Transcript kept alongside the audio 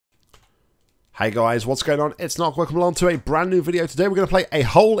Hey guys, what's going on? It's Nock. Welcome along to a brand new video. Today we're going to play A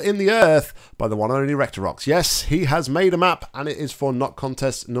Hole in the Earth by the one and only RectorRocks. Yes, he has made a map and it is for Nock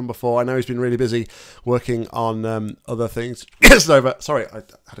Contest number 4. I know he's been really busy working on other things. It's over. Sorry, I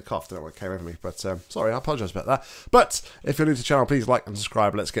had a cough. I don't know what came over me, but sorry, I apologise about that. But if you're new to the channel, please like and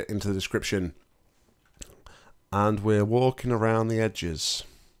subscribe. Let's get into the description. And we're walking around the edges.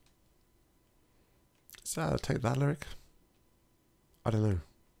 Is that a Take That lyric? I don't know.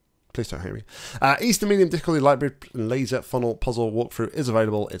 Please don't hate me. East to medium difficulty library laser funnel puzzle walkthrough is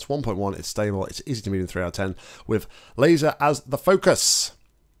available. It's 1.1. It's stable. It's easy to medium 3 out of 10 with laser as the focus.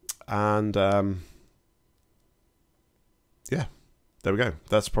 And yeah, there we go.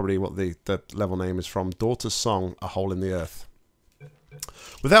 That's probably what the level name is from. Daughter's Song, A Hole in the Earth.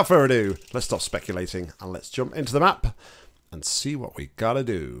 Without further ado, let's stop speculating and let's jump into the map and see what we gotta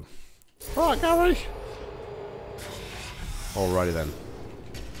do. Right, Gary. Alrighty then.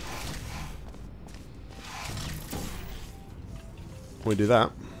 We do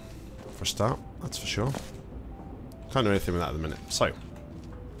that for a start, that's for sure. Can't do anything with that at the minute. So, not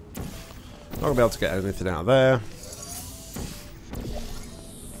gonna be able to get anything out of there.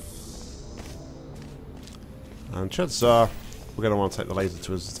 And chances are we're gonna want to take the laser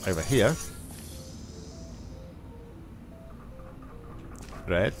to us over here.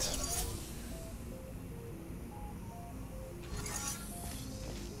 Red.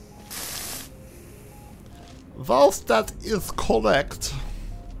 Whilst that is correct,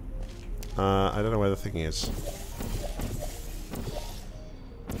 I don't know where the thing is.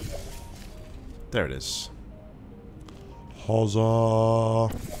 There it is.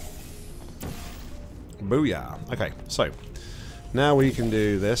 Huzzah! Booyah! Okay, so now we can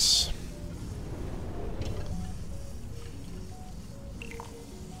do this.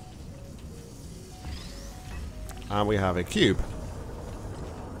 And we have a cube.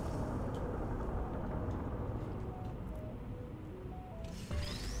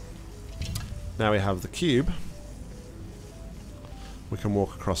 Now we have the cube. We can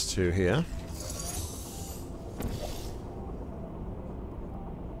walk across to here.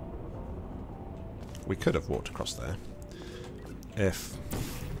 We could have walked across there if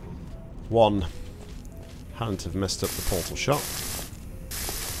one hadn't have messed up the portal shot.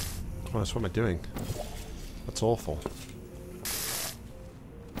 Oh, that's what am I doing? That's awful.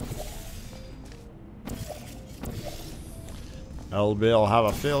 LB will have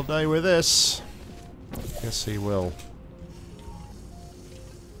a field day with this. Yes, he will.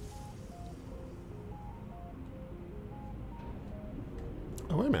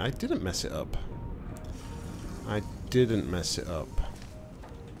 Oh, wait a minute. I didn't mess it up. I didn't mess it up.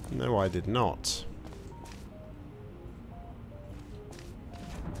 No, I did not.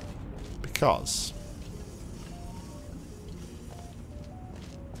 Because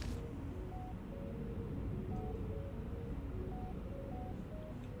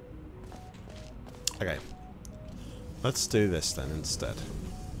okay, let's do this then instead.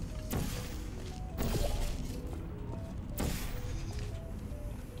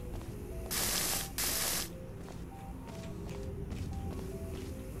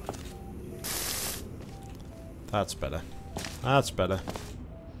 That's better. That's better.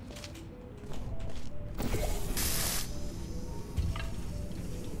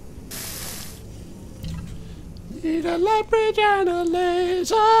 Need a light bridge and a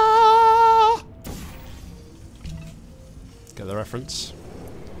laser. Get the reference.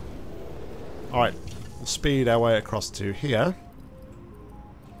 Alright, we'll speed our way across to here.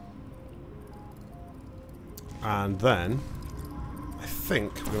 And then, I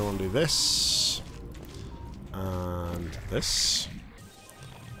think we're going to do this. And this.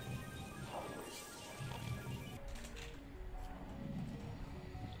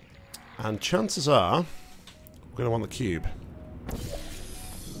 And chances are, we're going to want the cube.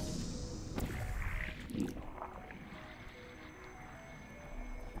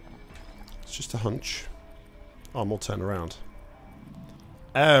 It's just a hunch. Oh, we'll turn around.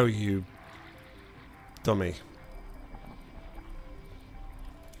 Oh, you dummy.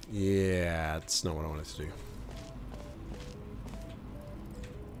 Yeah, that's not what I wanted to do.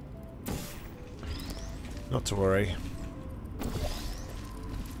 Not to worry.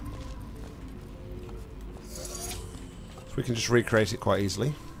 We can just recreate it quite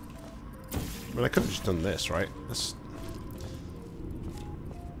easily. I mean, I could have just done this, right?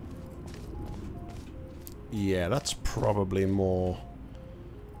 Yeah, that's probably more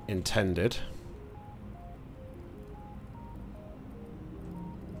intended.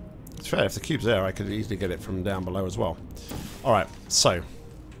 It's fair, if the cube's there, I could easily get it from down below as well. Alright, so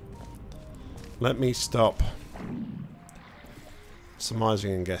let me stop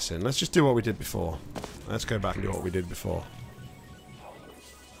Surmising and guessing. Let's just do what we did before. Let's go back and do what we did before.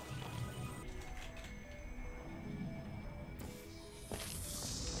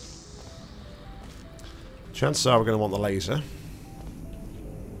 Chances are we're going to want the laser.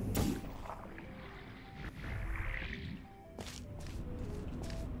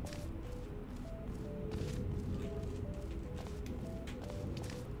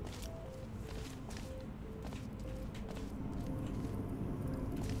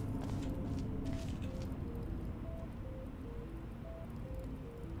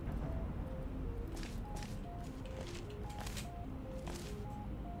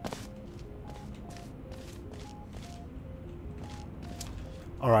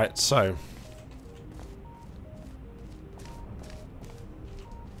 Alright, so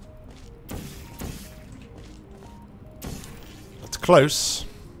it's close,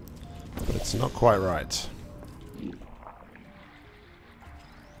 but it's not quite right.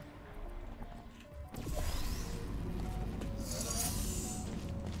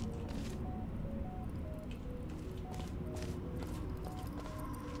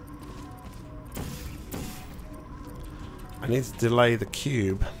 I need to delay the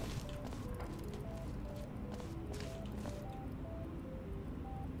cube.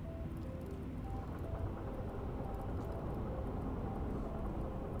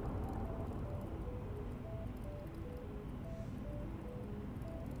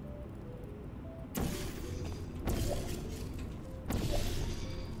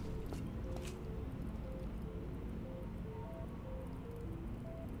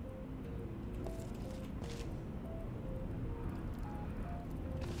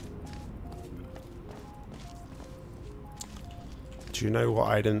 Do you know what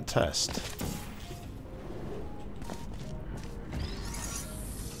I didn't test?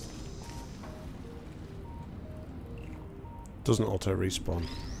 Doesn't auto respawn.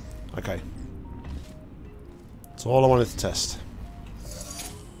 Okay. That's all I wanted to test.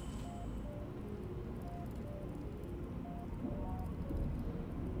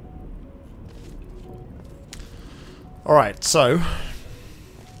 Alright, so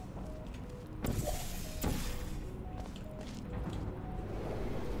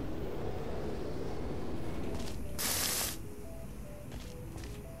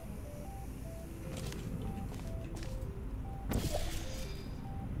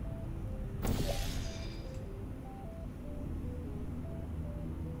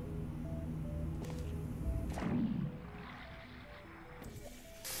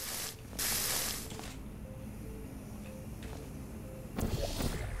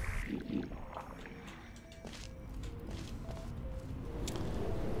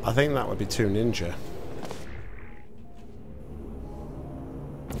I think that would be too ninja.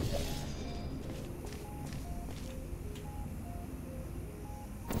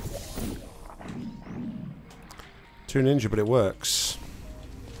 Too ninja, but it works.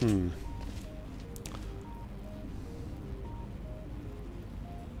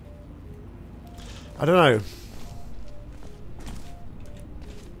 I don't know.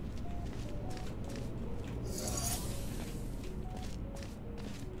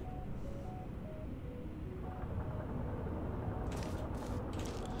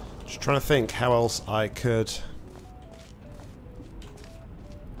 Just trying to think how else I could.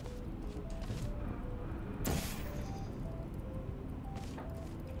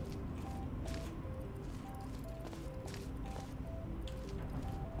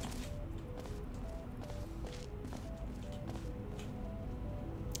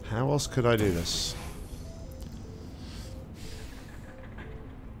 How else could I do this?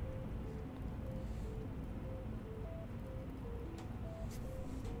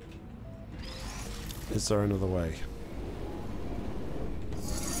 Is there another way?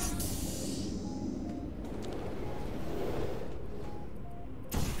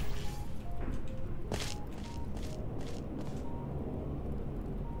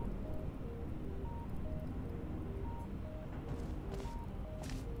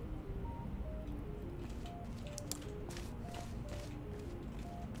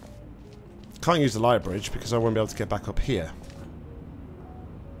 Can't use the light bridge because I won't be able to get back up here.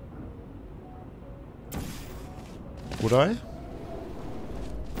 Would I?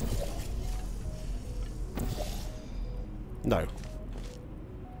 No.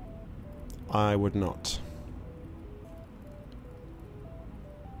 I would not.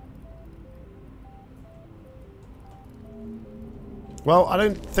 Well, I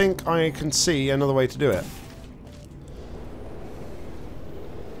don't think I can see another way to do it.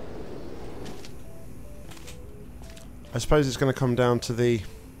 I suppose it's going to come down to the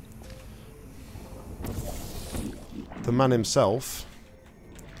man himself.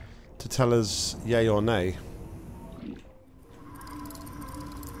 tell us yay or nay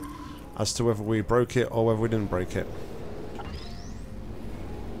as to whether we broke it or whether we didn't break it.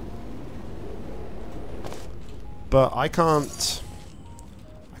 But I can't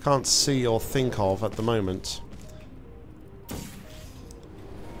see or think of at the moment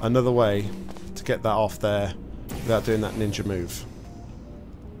another way to get that off there without doing that ninja move.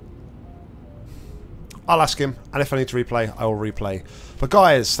 I'll ask him, and if I need to replay, I will replay. But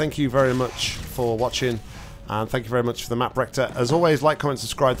guys, thank you very much for watching, and thank you very much for the map, Rector. As always, like, comment,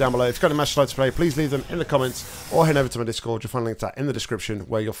 subscribe down below. If you've got any matches you'd like to play, please leave them in the comments, or head over to my Discord. You'll find a link to that in the description,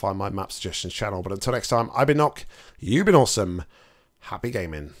 where you'll find my map suggestions channel. But until next time, I've been Nock, you've been awesome. Happy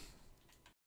gaming.